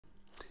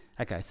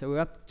Okay, so we're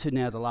up to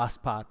now the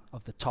last part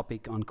of the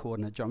topic on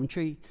coordinate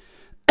geometry.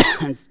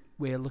 And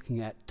we're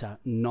looking at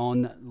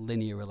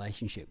non-linear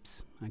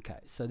relationships. Okay,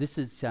 so this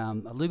is a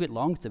little bit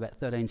long. It's about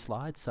 13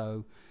 slides,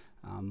 so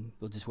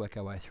we'll just work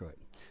our way through it.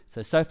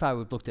 So far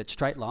we've looked at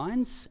straight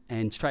lines,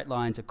 and straight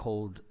lines are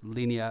called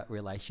linear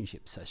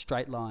relationships. So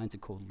straight lines are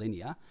called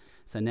linear.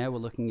 So now we're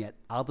looking at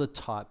other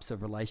types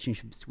of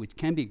relationships which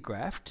can be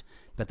graphed,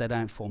 but they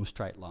don't form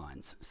straight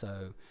lines.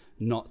 So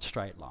not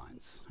straight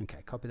lines.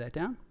 Okay, copy that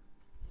down.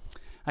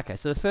 Okay,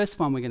 so the first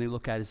one we're going to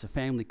look at is a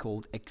family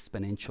called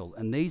exponential,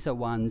 and these are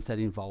ones that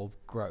involve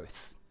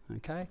growth.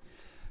 Okay,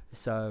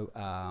 so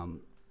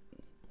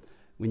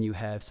when you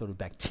have sort of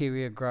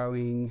bacteria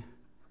growing,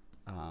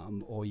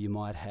 or you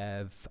might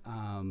have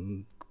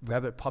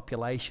rabbit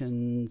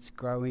populations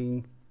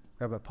growing.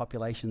 Rabbit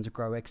populations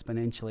grow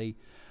exponentially.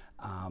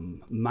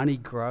 Money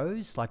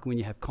grows, like when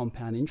you have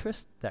compound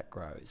interest, that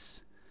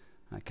grows.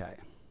 Okay.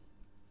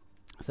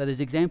 So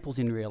there's examples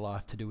in real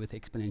life to do with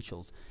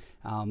exponentials.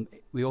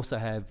 We also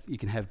have, you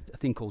can have a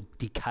thing called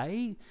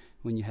decay,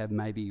 when you have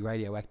maybe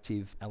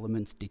radioactive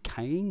elements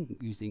decaying,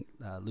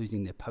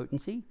 losing their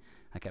potency.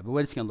 Okay, but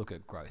we're just going to look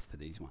at growth for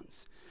these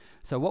ones.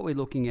 So what we're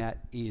looking at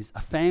is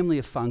a family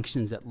of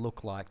functions that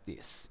look like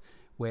this,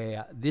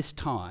 where this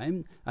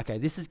time, okay,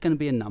 this is going to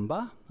be a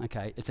number,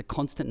 okay, it's a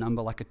constant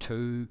number like a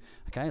 2,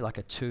 okay, like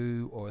a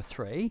 2 or a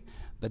 3,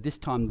 but this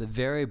time the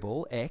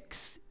variable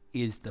x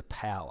is the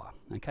power,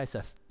 okay,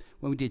 so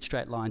when we did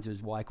straight lines, it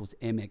was y equals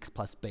mx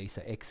plus b,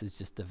 so x is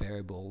just the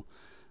variable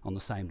on the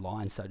same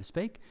line, so to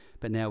speak,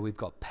 but now we've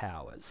got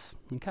powers,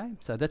 okay?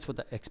 So that's what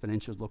the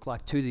exponentials look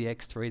like, 2 to the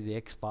x, 3 to the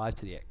x, 5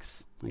 to the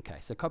x. Okay,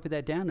 so copy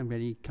that down and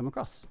ready to come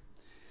across.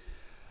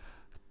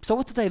 So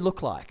what do they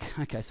look like?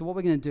 Okay, so what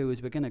we're going to do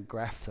is we're going to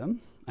graph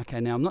them. Okay,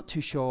 now I'm not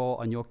too sure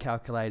on your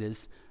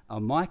calculators.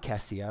 On my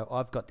Casio,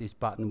 I've got this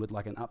button with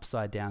like an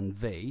upside down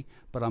V,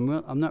 but I'm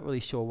not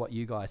really sure what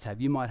you guys have.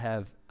 You might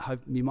have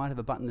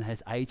a button that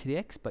has a to the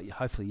x, but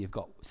hopefully you've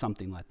got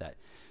something like that.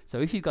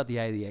 So if you've got the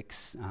a to the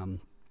x,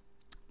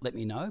 let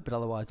me know, but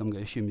otherwise I'm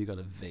going to assume you've got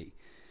a V.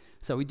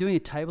 So we're doing a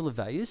table of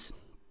values,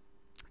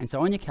 and so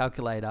on your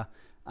calculator,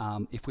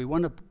 if we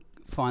want to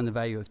find the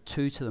value of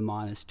 2 to the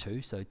minus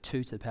 2, so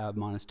 2 to the power of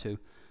minus 2,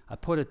 I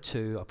put a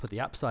 2, I put the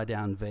upside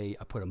down V,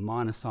 I put a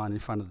minus sign in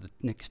front of the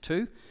next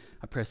 2,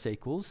 I press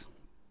equals,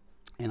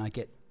 and I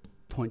get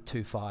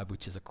 0.25,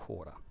 which is a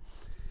quarter.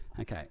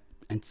 Okay,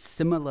 and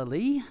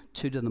similarly,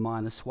 2 to the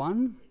minus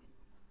 1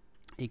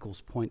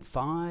 equals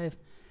 0.5,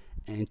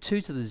 and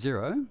 2 to the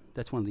 0,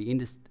 that's one of the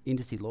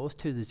indice laws,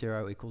 2 to the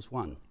 0 equals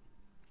 1.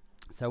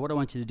 So what I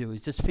want you to do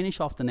is just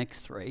finish off the next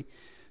 3,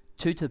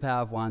 2 to the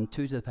power of 1,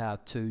 2 to the power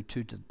of 2,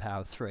 2 to the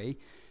power of 3,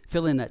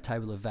 fill in that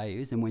table of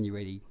values, and when you're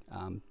ready,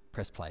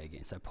 press play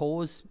again. So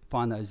pause,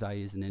 find those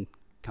values, and then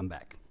come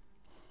back.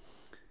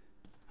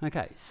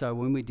 Okay, so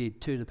when we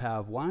did 2 to the power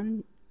of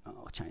 1,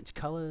 I'll change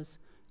colours,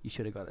 you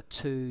should have got a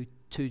 2,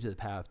 2 to the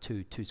power of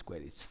 2, 2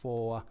 squared is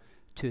 4,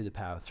 2 to the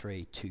power of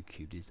 3, 2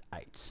 cubed is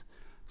 8.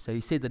 So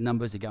you see the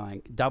numbers are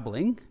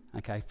doubling,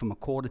 okay, from a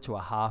quarter to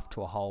a half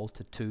to a whole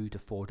to 2 to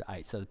 4 to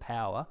 8. So the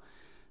power,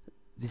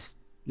 this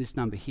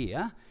number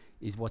here,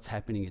 is what's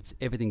happening.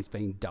 Everything's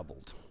being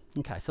doubled.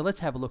 Okay, so let's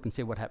have a look and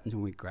see what happens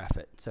when we graph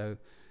it. So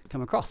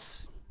come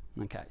across.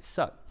 Okay,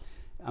 so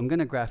I'm going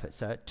to graph it.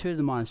 So at 2 to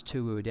the minus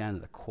 2, we were down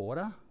at a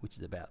quarter, which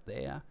is about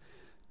there.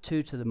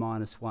 2 to the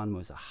minus 1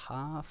 was a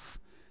half.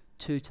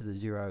 2 to the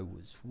 0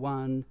 was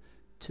 1.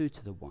 2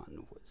 to the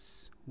 1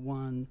 was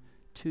 1.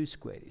 2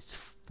 squared is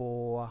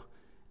 4.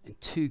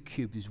 And 2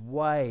 cubed is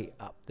way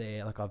up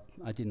there. Like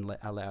I didn't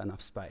allow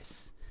enough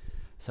space.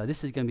 So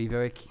this is going to be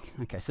very,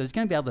 okay, so there's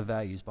going to be other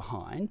values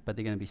behind, but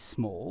they're going to be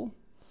small.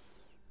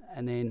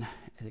 And then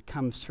as it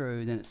comes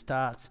through, then it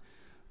starts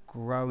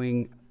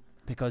growing,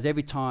 because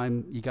every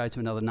time you go to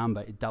another number,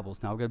 it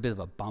doubles. Now I've got a bit of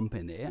a bump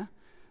in there,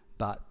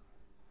 but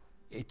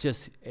it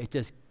just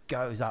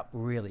goes up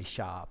really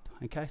sharp,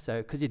 okay?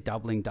 So because you're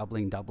doubling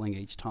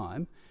each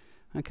time,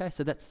 okay?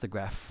 So that's the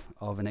graph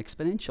of an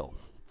exponential.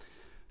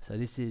 So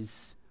this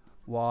is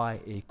y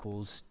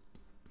equals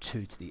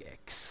 2 to the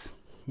x,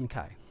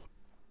 okay?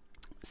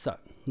 So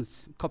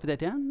let's copy that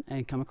down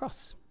and come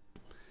across.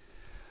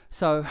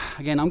 So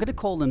again, I'm going to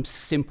call them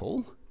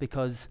simple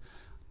because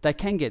they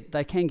can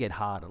get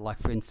harder. Like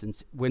for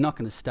instance, we're not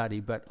going to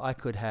study, but I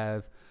could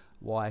have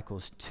y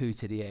equals 2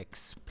 to the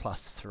x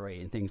plus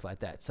 3 and things like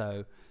that.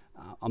 So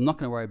I'm not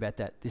going to worry about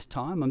that this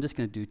time. I'm just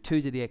going to do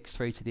 2 to the x,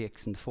 3 to the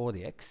x, and 4 to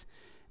the x.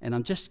 And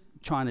I'm just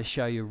trying to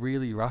show you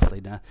really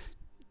roughly. Now,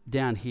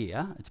 down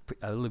here, it's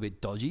a little bit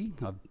dodgy.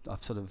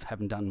 I've sort of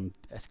haven't done them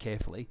as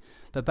carefully.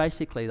 But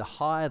basically, the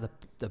higher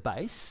the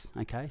base,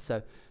 okay,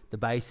 so the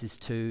base is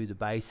 2, the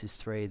base is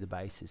 3, the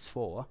base is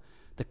 4,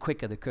 the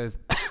quicker the curve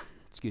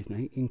excuse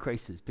me,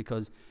 increases,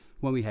 because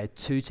when we had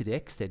 2 to the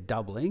x, they're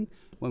doubling.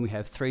 When we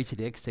have 3 to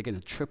the x, they're going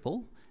to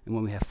triple. And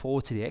when we have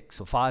 4 to the x,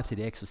 or 5 to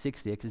the x, or 6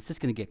 to the x, it's just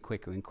going to get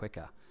quicker and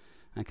quicker.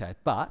 Okay,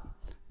 but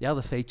the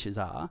other features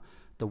are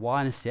the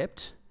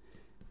y-intercept.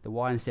 The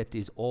y-intercept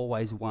is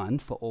always 1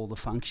 for all the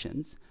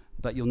functions,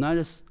 but you'll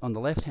notice on the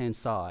left-hand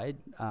side,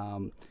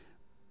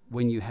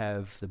 when you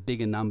have the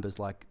bigger numbers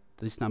like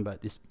this number,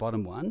 this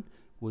bottom one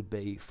would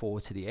be 4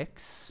 to the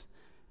x,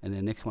 and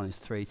the next one is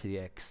 3 to the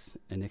x,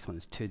 and the next one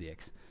is 2 to the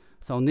x.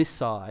 So on this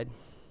side,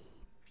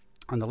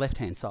 on the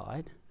left-hand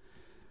side,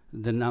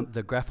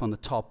 the graph on the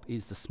top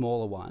is the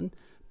smaller one,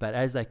 but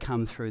as they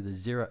come through the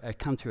zero,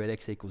 come through at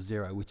x equals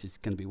 0, which is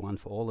going to be 1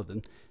 for all of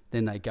them,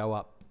 then they go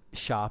up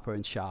sharper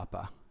and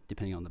sharper,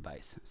 depending on the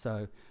base.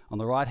 So on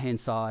the right-hand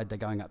side, they're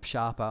going up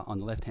sharper. On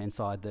the left-hand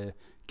side, they're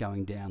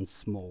going down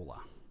smaller.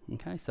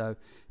 Okay, so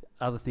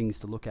other things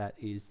to look at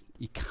is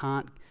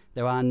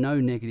there are no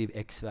negative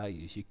x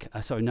values.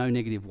 No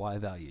negative y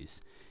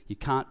values. You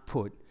can't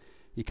put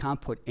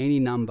any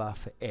number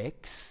for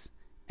x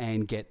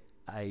and get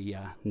a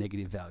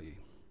negative value.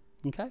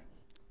 Okay,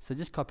 so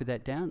just copy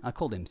that down. I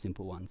call them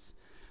simple ones.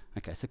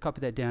 Okay, so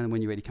copy that down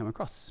when you're ready to come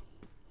across.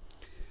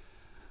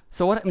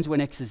 So what happens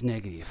when x is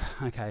negative?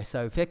 Okay,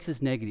 so if x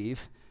is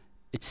negative,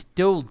 it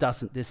still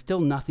doesn't, there's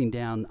still nothing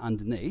down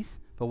underneath,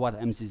 but what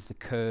happens is the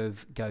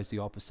curve goes the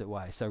opposite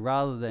way. So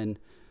rather than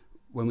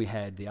when we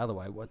had the other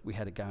way, we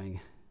had it going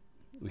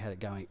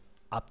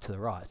up to the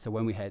right. So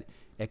when we had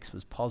x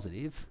was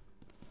positive,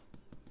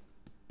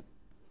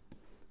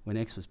 when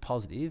x was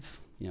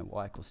positive, you know,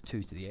 y equals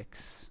 2 to the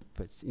x,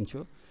 but it's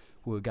integral,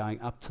 we were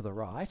going up to the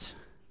right.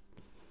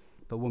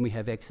 But when we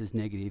have x is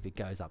negative, it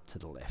goes up to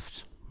the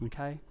left.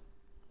 Okay?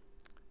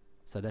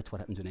 So that's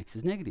what happens when x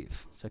is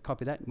negative. So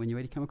copy that when you're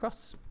ready to come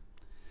across.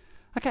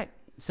 Okay,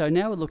 so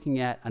now we're looking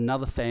at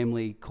another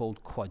family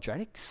called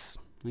quadratics.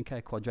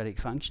 Okay, quadratic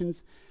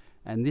functions.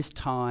 And this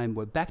time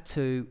we're back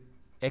to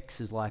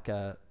x is like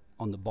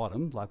on the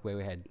bottom, like where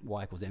we had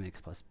y equals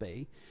mx plus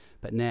b.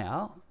 But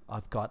now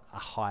I've got a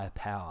higher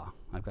power.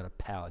 I've got a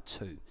power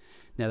 2.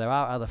 Now there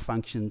are other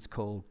functions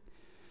called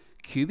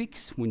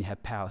cubics when you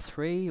have power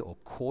 3, or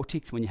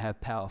quartics when you have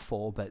power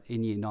 4, but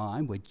in year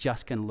 9 we're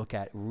just going to look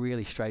at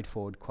really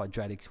straightforward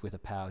quadratics with a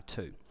power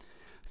 2.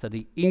 So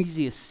the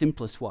easiest,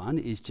 simplest one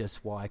is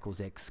just y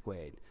equals x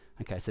squared.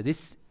 Okay, so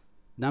this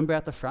number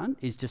out the front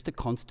is just a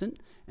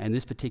constant, and in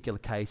this particular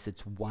case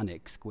it's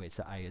 1x squared,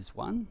 so a is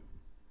 1.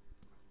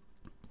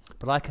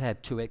 But I could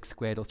have 2x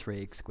squared or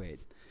 3x squared.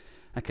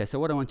 Okay, so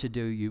what I want you to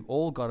do, you've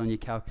all got on your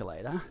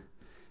calculator,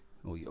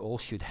 or you all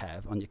should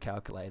have on your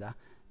calculator,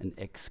 an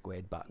x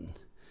squared button.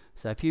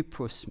 So if you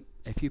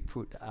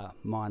put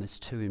minus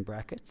 2 in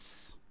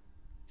brackets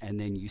and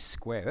then you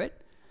square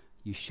it,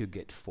 you should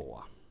get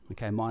 4.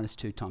 Okay, minus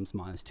 2 times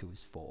minus 2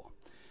 is 4.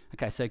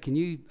 Okay, so can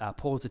you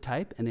pause the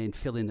tape and then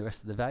fill in the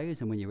rest of the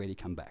values, and when you're ready,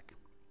 come back.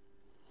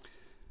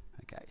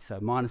 Okay, so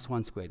minus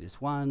 1 squared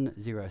is 1,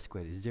 0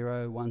 squared is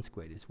 0, 1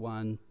 squared is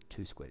 1,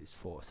 2 squared is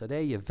 4. So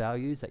they're your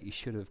values that you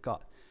should have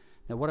got.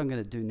 Now what I'm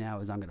going to do now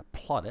is I'm going to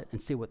plot it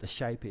and see what the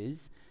shape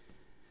is.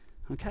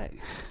 Okay,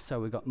 so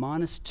we've got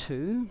minus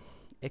 2,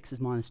 x is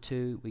minus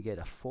 2, we get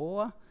a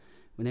 4.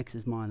 When x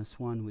is minus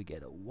 1, we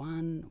get a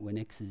 1. When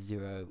x is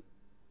 0,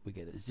 we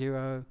get a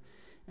 0.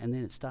 And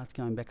then it starts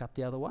going back up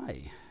the other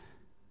way.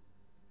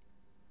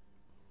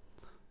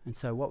 And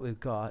so what we've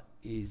got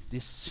is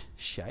this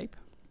shape.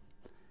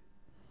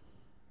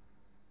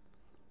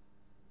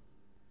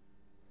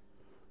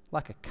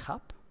 Like a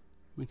cup,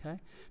 okay?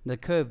 The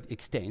curve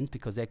extends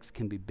because x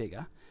can be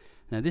bigger.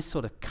 Now this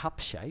sort of cup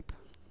shape,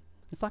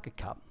 it's like a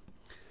cup,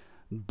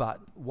 but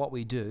what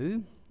we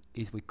do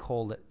is we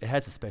call it, it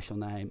has a special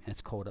name, and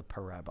it's called a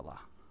parabola.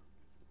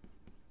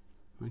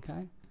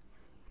 Okay?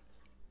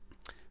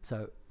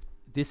 So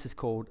this is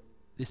called,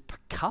 this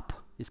cup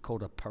is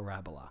called a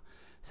parabola.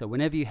 So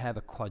whenever you have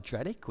a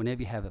quadratic,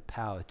 whenever you have a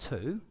power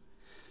 2,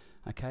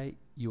 okay,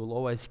 you will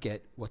always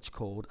get what's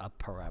called a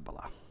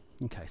parabola.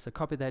 Okay, so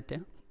copy that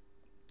down,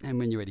 and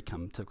when you're ready,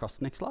 come to across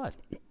the next slide.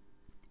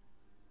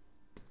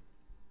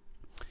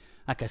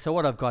 Okay, so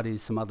what I've got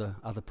is some other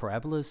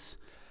parabolas.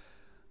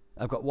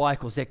 I've got y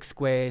equals x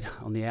squared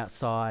on the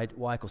outside,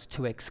 y equals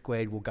 2x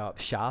squared will go up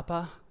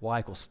sharper,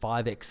 y equals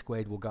 5x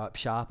squared will go up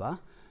sharper,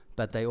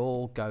 but they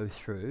all go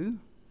through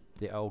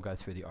the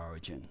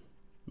origin.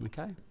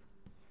 Okay?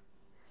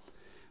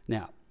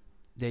 Now,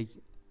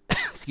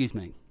 excuse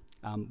me,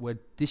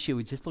 this year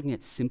we're just looking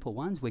at simple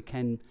ones. We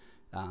can,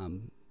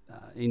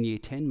 in year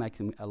 10, make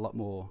them a lot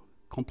more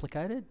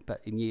complicated,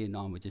 but in year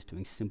 9 we're just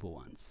doing simple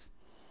ones.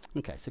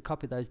 Okay, so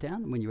copy those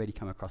down, and when you're ready,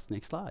 come across the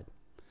next slide.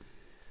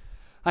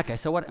 Okay,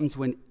 so what happens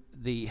when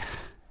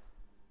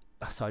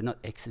sorry, not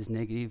x is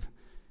negative,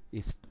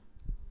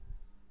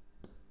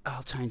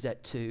 I'll change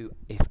that to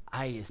if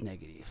a is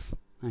negative.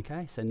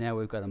 Okay, so now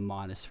we've got a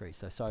minus 3,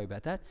 so sorry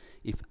about that,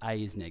 if a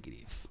is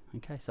negative.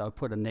 Okay, so I'll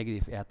put a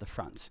negative out the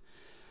front.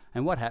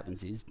 And what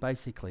happens is,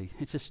 basically,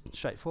 it's just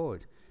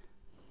straightforward.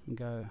 And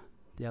go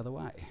the other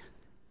way.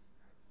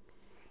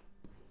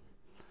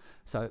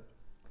 So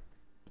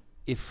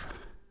if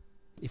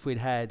we'd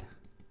had,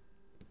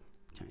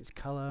 change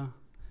colour,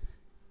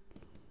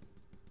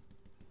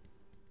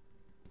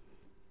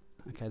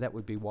 okay, that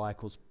would be y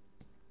equals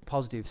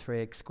positive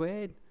 3x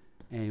squared,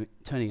 and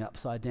turning it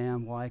upside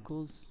down, y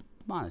equals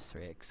minus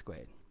 3x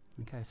squared.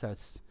 Okay, so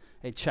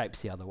it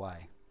shapes the other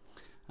way.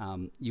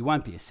 You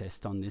won't be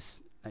assessed on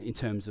this in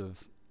terms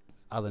of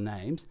other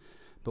names,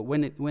 But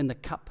when the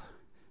cup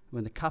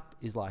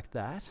is like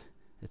that,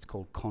 it's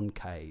called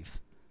concave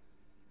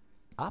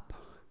up.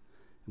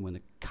 And when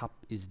the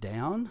cup is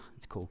down,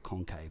 it's called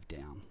concave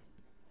down.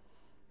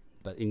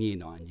 But in year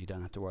 9, you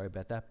don't have to worry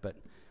about that. But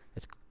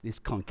it's this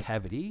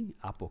concavity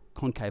up or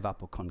concave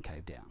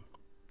down.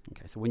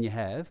 Okay, so when you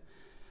have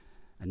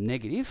a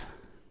negative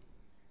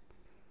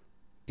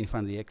in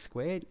front of the x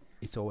squared,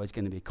 it's always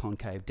going to be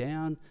concave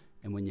down.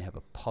 And when you have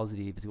a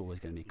positive, it's always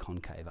going to be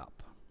concave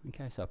up.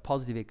 Okay, so a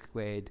positive x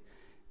squared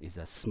is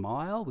a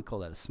smile. We call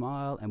that a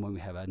smile. And when we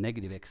have a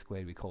negative x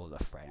squared, we call it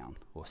a frown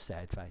or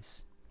sad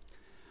face.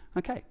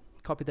 Okay,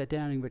 copy that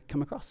down and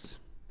come across.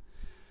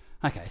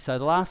 Okay, so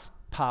the last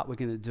part we're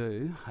going to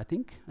do, I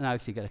think, and I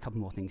actually got a couple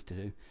more things to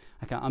do.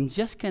 Okay,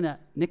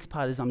 next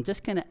part is I'm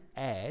just going to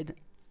add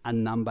a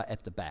number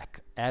at the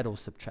back, add or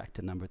subtract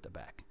a number at the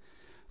back.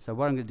 So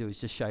what I'm going to do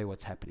is just show you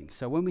what's happening.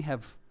 So when we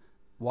have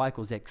y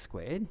equals x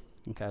squared,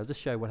 okay, I'll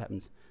just show you what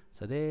happens.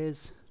 So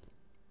there's,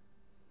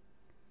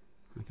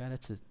 okay,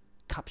 that's a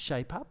cup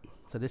shape up.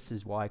 So this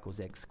is y equals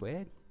x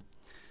squared.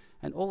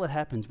 And all that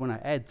happens when I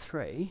add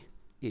 3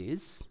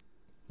 is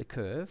the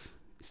curve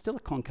is still a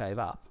concave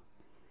up.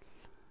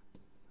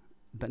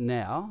 But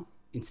now,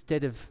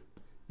 instead of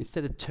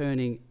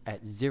turning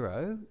at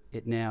 0,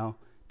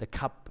 the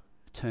cup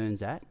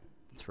turns at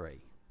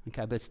 3.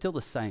 Okay, but it's still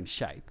the same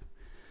shape.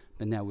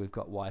 But now we've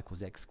got y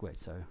equals x squared.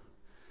 So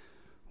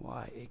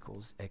y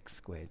equals x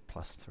squared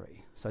plus 3.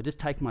 So I just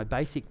take my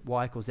basic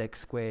y equals x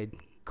squared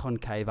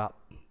concave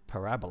up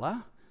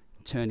parabola,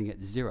 turning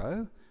at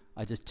 0,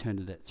 I just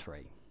turned it at 3.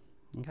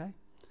 Okay,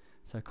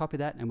 so copy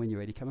that, and when you're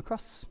ready, come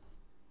across.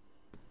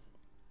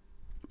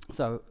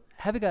 So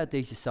have a go at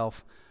these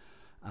yourself.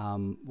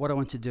 What I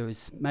want to do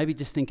is maybe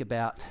just think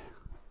about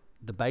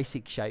the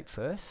basic shape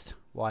first,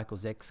 y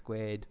equals x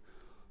squared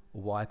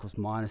or y equals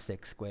minus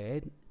x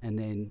squared,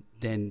 and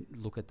then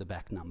look at the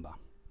back number.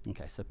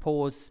 Okay, so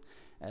pause.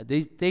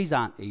 These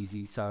aren't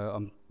easy,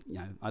 so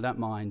I don't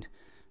mind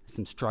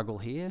some struggle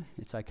here.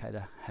 It's okay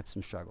to have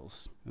some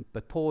struggles,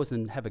 but pause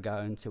and have a go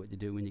and see what you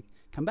do when you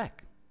come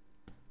back.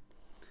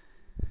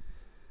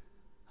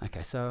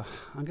 Okay, so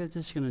I'm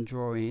just going to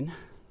draw in.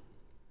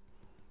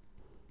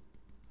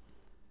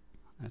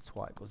 That's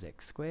y equals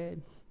x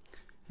squared.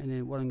 And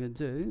then what I'm going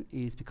to do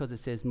is, because it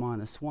says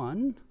minus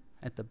 1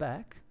 at the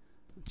back,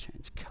 I'll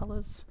change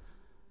colours.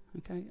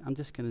 Okay, I'm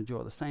just going to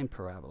draw the same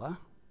parabola.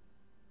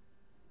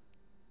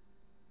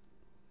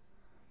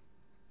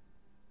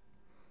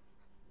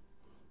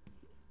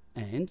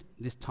 And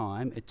this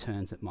time it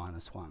turns at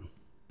minus 1.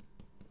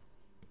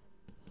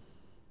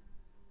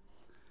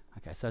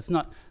 Okay, so it's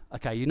not,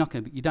 okay, you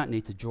don't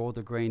need to draw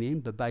the green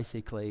in, but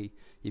basically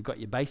you've got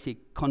your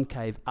basic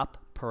concave up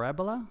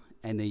parabola,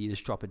 and then you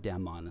just drop it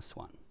down minus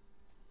 1.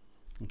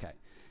 Okay,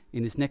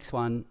 in this next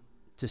one,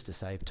 just to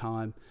save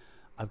time,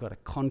 I've got a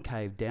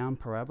concave down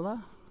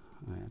parabola.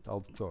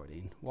 I'll draw it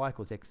in. Y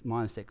equals x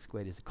minus x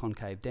squared is a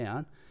concave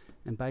down,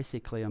 and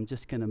basically I'm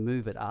just going to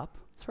move it up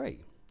 3.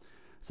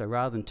 So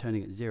rather than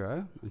turning at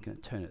 0, I'm going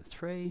to turn it at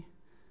 3,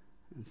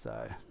 and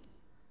so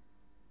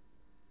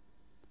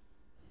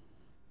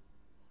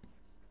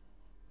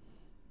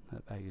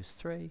that value is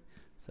 3,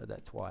 so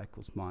that's y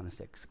equals minus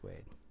x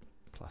squared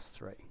plus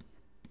 3.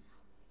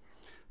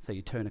 So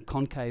you turn a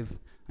concave,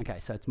 okay,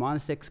 so it's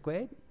minus x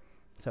squared,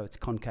 so it's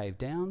concave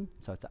down,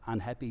 so it's an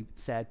unhappy,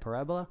 sad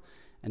parabola,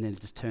 and then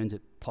it just turns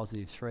at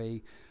positive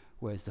 3,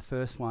 whereas the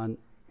first one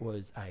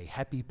was a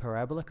happy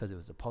parabola because it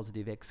was a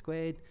positive x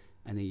squared,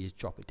 and then you just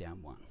drop it down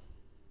 1.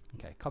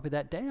 Okay, copy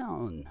that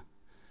down.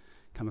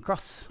 Come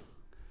across.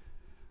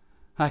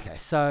 Okay,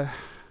 so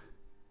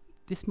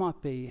this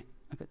might be,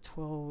 I've got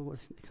 12,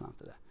 what's the next one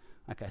after that?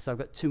 Okay, so I've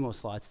got 2 more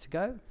slides to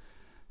go.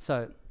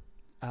 So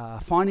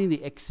finding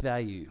the x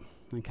value.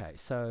 Okay,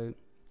 so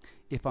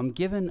if I'm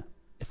given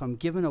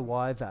a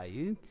y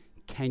value,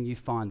 can you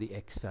find the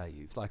x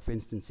value? Like for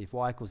instance, if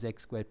y equals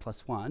x squared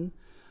plus 1,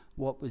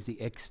 what was the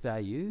x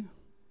value?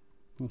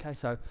 Okay,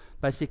 so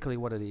basically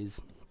what it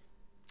is,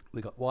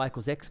 we've got y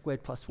equals x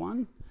squared plus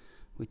 1,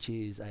 which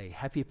is a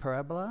happy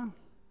parabola.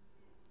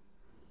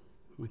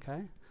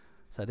 Okay,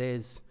 so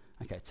there's,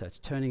 okay, so it's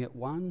turning at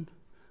 1.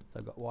 So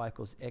I've got y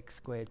equals x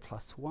squared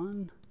plus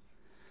 1.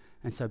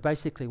 And so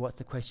basically what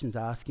the question's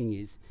asking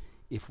is,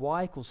 if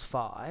y equals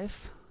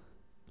 5,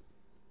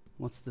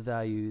 what's the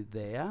value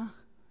there?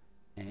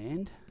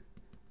 And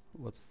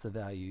what's the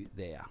value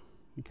there?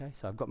 Okay,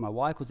 so I've got my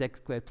y equals x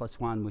squared plus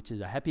 1, which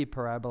is a happy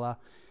parabola,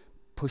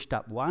 pushed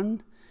up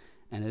 1.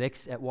 And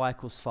at y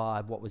equals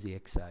 5, what was the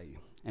x value?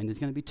 And there's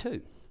going to be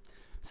 2.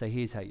 So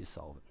here's how you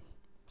solve it.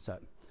 So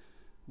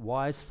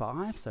y is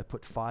 5, so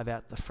put 5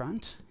 out the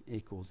front,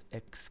 equals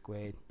x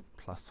squared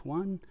plus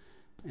 1.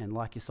 And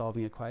like you're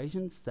solving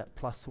equations, that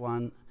plus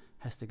 1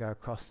 has to go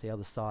across the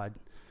other side.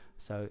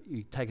 So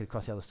you take it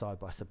across the other side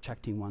by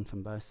subtracting 1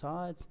 from both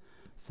sides.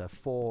 So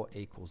 4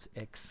 equals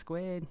x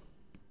squared.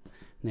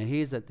 Now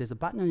there's a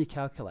button on your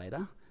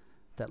calculator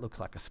that looks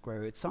like a square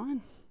root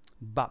sign.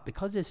 But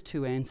because there's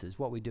 2 answers,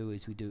 what we do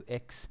is we do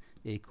x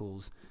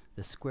equals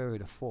the square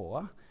root of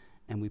 4,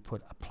 and we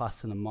put a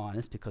plus and a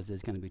minus because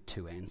there's going to be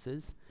two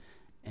answers,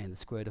 and the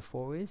square root of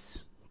 4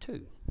 is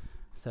 2.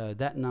 So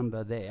that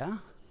number there,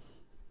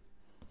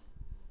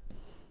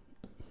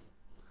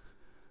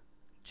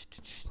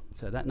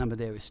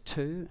 is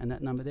 2, and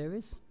that number there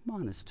is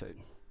minus 2.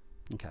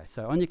 Okay,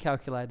 so on your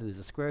calculator there's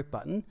a square root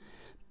button,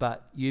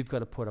 but you've got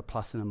to put a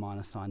plus and a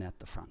minus sign out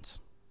the front.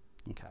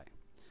 Okay,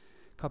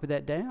 copy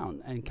that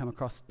down and come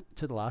across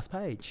to the last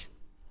page.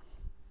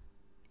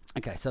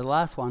 Okay, so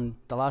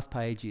the last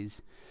page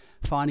is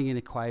finding an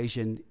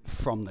equation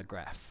from the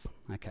graph.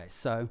 Okay,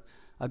 so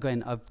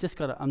again, I've just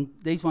got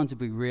these ones will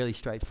be really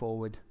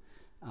straightforward.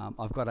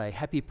 I've got a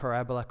happy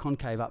parabola,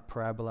 concave up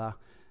parabola.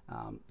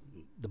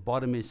 The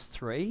bottom is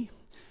 3.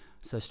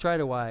 So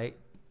straight away,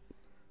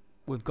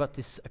 we've got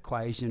this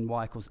equation,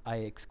 y equals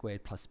ax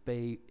squared plus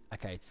b.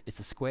 Okay, it's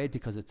a squared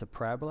because it's a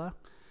parabola.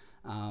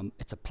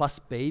 It's a plus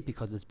b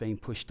because it's being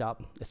pushed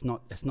up. It's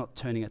not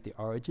turning at the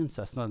origin,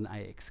 so it's not an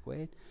ax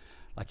squared.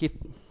 Like if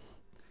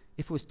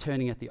it was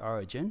turning at the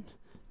origin,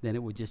 then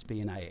it would just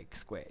be an ax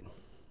squared.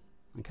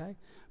 Okay,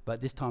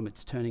 but this time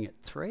it's turning at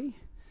 3,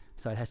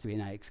 so it has to be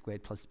an ax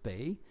squared plus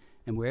b,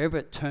 and wherever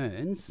it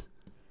turns,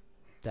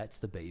 that's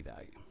the b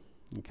value.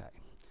 Okay,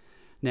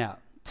 now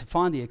to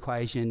find the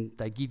equation,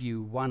 they give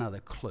you one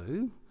other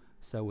clue.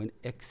 So when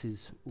x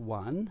is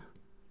 1,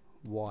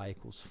 y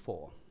equals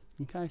 4.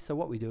 Okay, so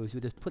what we do is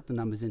we just put the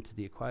numbers into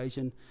the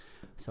equation.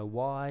 So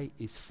y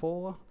is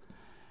 4,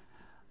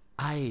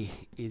 a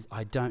is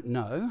I don't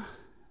know,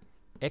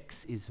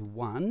 x is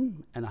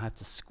 1, and I have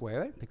to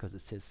square it because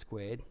it says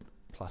squared,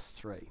 plus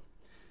 3.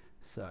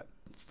 So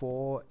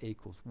 4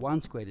 equals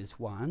 1 squared is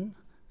 1,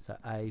 so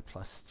a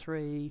plus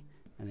 3,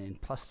 and then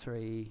plus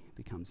 3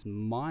 becomes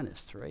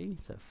minus 3,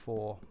 so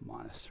 4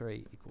 minus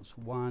 3 equals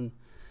 1.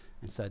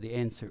 And so the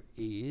answer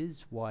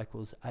is y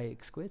equals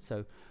ax squared,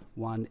 so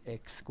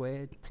 1x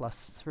squared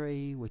plus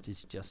 3, which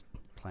is just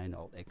plain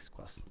old x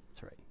plus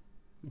 3.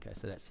 Okay,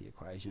 so that's the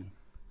equation.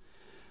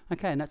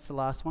 Okay, and that's the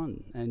last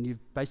one. And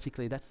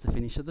that's the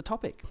finish of the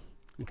topic.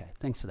 Okay,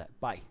 thanks for that.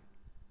 Bye.